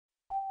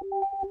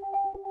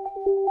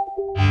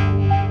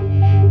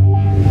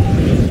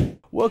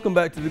Welcome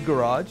back to the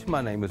garage.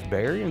 My name is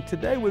Barry, and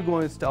today we're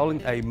going to be installing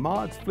a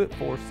Modz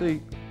Flip4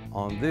 seat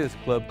on this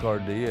Club Car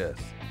DS.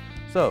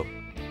 So,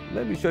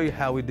 let me show you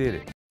how we did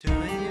it. Do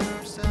it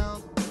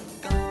yourself,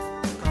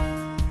 go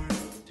car.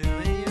 Do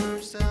it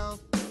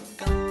yourself,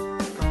 go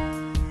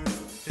car.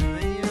 Do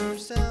it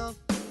yourself,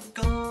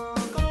 go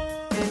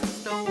car.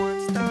 It's the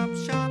one-stop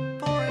shop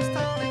for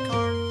installing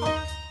car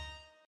parts.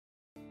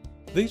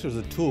 These are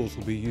the tools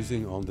we'll be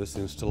using on this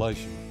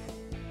installation.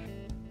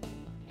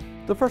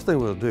 The first thing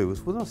we'll do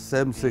is with a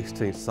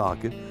 7/16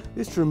 socket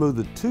is to remove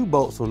the two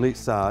bolts on each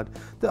side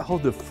that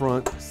hold the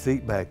front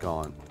seat back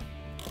on.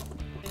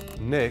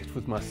 Next,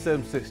 with my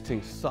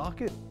 7/16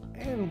 socket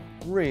and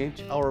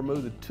wrench, I'll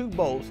remove the two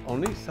bolts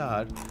on each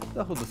side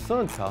that hold the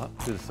sun top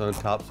to the sun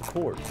top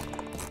supports.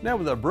 Now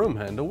with our broom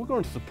handle, we're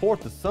going to support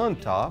the sun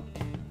top,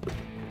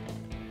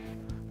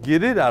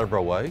 get it out of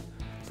our way,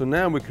 so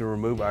now we can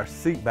remove our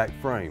seat back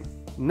frame.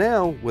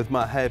 Now with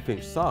my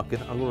 1/2-inch socket,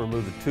 I'm going to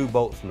remove the two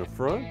bolts in the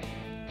front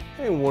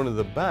and one in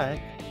the back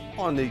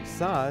on each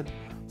side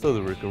so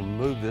that we can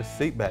remove this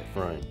seat back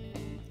frame.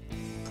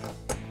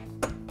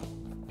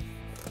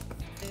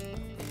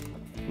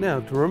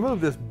 Now to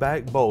remove this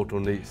back bolt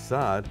on each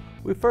side,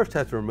 we first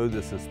have to remove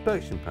this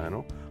inspection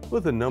panel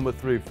with a number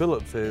 3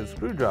 Phillips head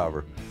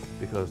screwdriver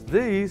because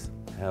these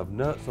have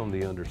nuts on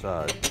the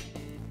underside.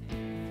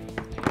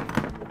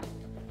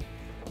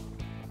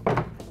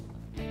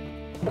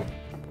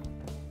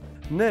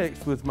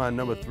 Next, with my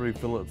number 3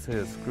 Phillips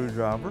head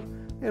screwdriver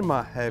and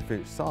my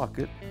 1/2-inch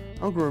socket,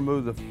 I'm going to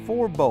remove the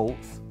 4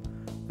 bolts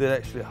that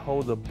actually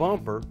hold the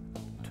bumper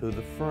to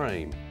the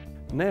frame.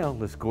 Now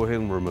let's go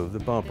ahead and remove the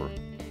bumper.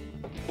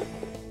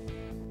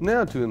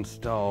 Now to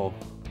install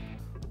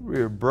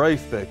rear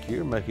brace back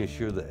here, making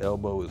sure the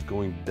elbow is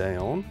going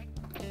down.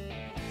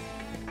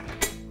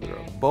 Put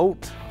our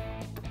bolt,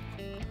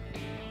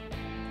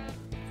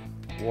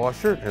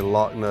 washer and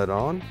lock nut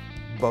on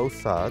both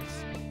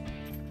sides.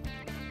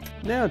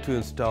 Now to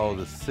install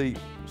the seat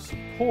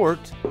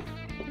support,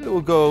 it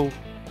will go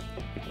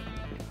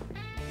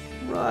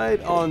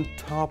right on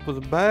top of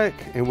the back,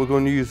 and we're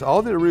going to use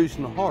all the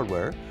original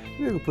hardware.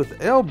 We're going to put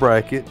the L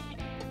bracket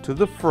to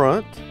the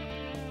front,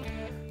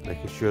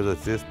 making sure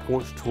that this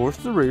points towards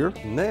the rear.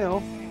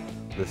 Now,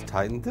 let's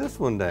tighten this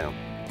one down.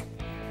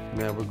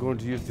 Now we're going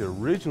to use the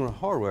original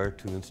hardware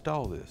to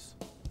install this.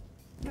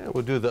 Now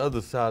we'll do the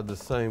other side the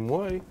same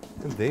way,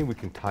 and then we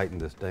can tighten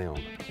this down.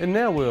 And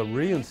now we'll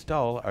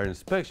reinstall our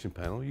inspection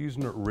panel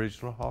using the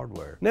original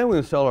hardware. Now we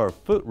install our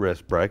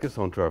footrest brackets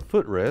onto our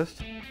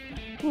footrest.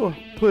 We'll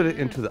put it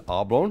into the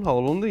oblong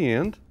hole on the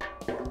end.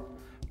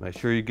 Make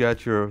sure you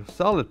got your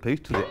solid piece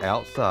to the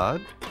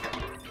outside.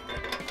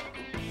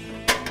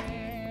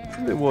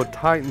 And then we'll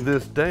tighten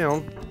this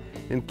down,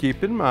 and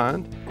keep in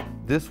mind,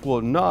 this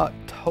will not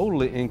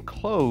totally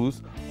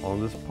enclose on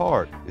this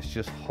part. It's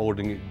just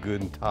holding it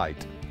good and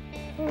tight.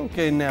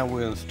 Okay, now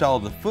we'll install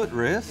the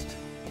footrest.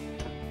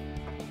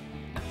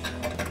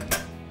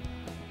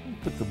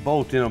 Put the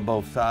bolt in on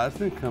both sides,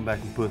 then come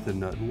back and put the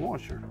nut and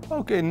washer.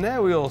 Okay,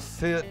 now we'll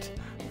set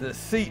the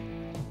seat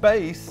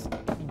base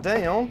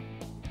down.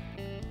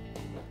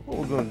 What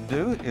we're going to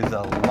do is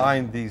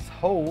align these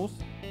holes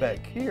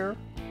back here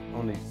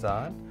on each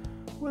side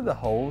with the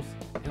holes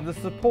in the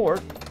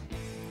support,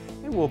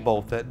 and we'll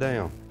bolt that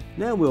down.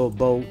 Now we'll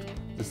bolt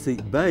the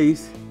seat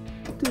base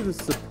to the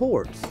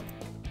supports.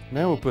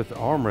 Now we'll put the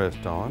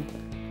armrest on,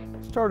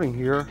 starting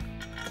here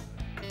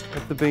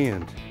at the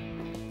bend.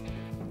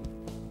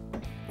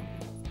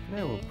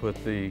 Now we'll put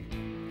the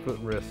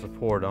footrest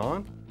support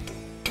on,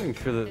 making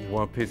sure that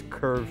one piece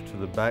curves to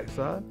the back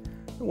side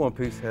and one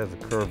piece has a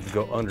curve to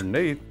go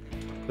underneath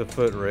the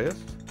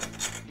footrest,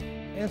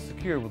 and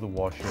secure with a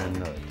washer and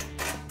nut.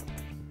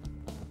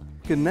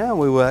 Okay, now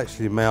we will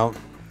actually mount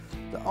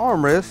the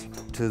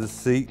armrest to the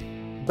seat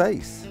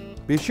base.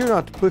 Be sure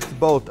not to push the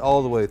bolt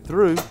all the way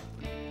through,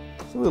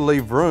 so we'll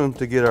leave room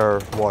to get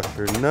our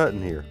washer and nut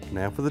in here.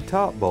 Now for the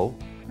top bolt,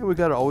 and we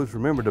got to always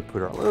remember to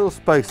put our little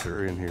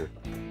spacer in here.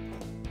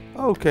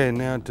 Okay,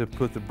 now to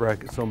put the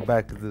brackets on the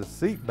back of the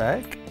seat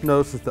back.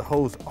 Notice that the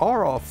holes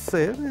are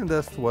offset, and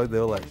that's the way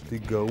they'll actually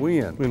go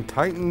in. When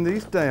tightening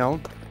these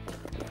down,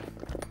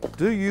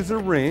 do use a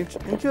wrench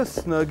and just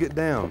snug it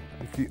down.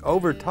 If you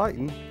over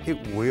tighten, it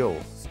will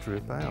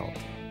strip out.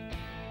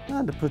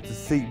 Now to put the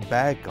seat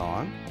back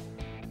on,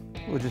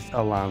 we'll just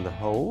align the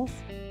holes,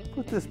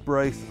 put this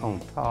brace on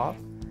top,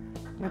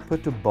 and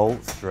put the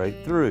bolt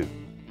straight through.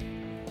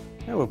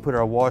 Now we'll put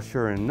our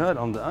washer and nut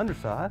on the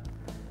underside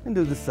and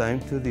do the same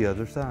to the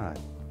other side.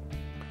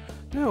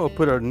 Now we'll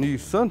put our new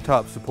sun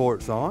top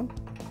supports on.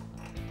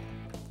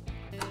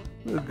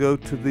 We'll go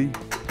to the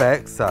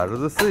back side of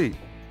the seat.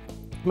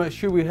 Make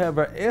sure we have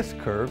our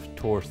S-curves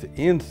towards the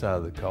inside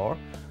of the car.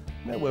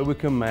 That way we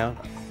can mount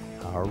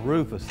our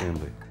roof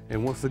assembly.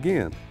 And once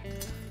again,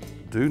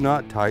 do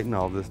not tighten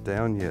all this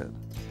down yet.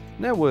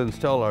 Now we'll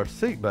install our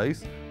seat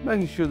base,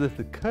 making sure that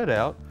the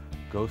cutout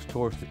goes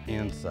towards the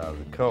inside of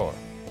the car.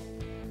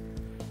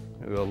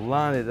 And we'll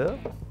line it up,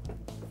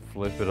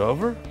 flip it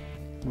over,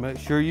 make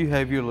sure you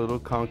have your little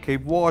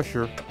concave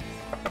washer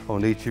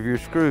on each of your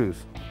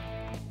screws.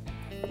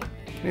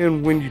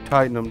 And when you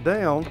tighten them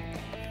down,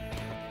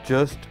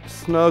 just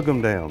snug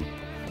them down.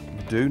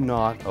 Do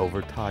not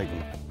over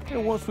tighten.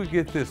 And once we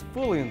get this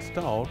fully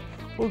installed,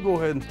 we'll go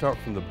ahead and start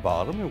from the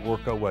bottom and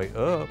work our way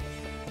up,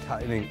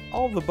 tightening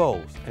all the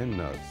bolts and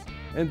nuts.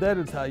 And that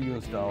is how you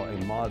install a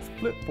Modz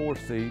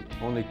Flip4 seat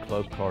on a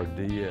Club Car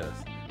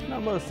DS. And I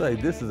must say,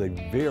 this is a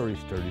very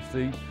sturdy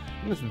seat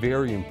and it's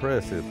very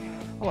impressive.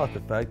 I like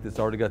the fact that it's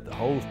already got the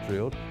holes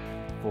drilled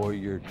for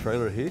your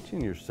trailer hitch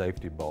and your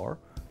safety bar.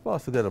 We've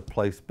also got a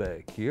place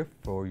back here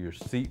for your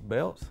seat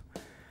belts.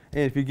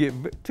 And if you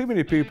get too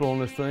many people on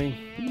this thing,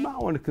 you might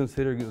want to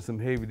consider getting some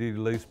heavy duty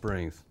leaf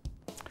springs.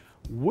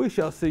 We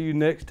shall see you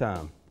next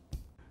time.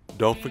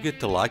 Don't forget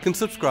to like and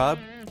subscribe,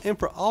 and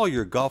for all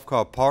your golf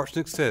cart parts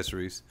and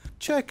accessories,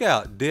 check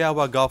out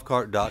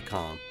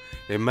DIYGolfCart.com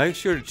and make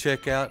sure to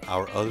check out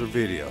our other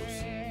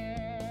videos.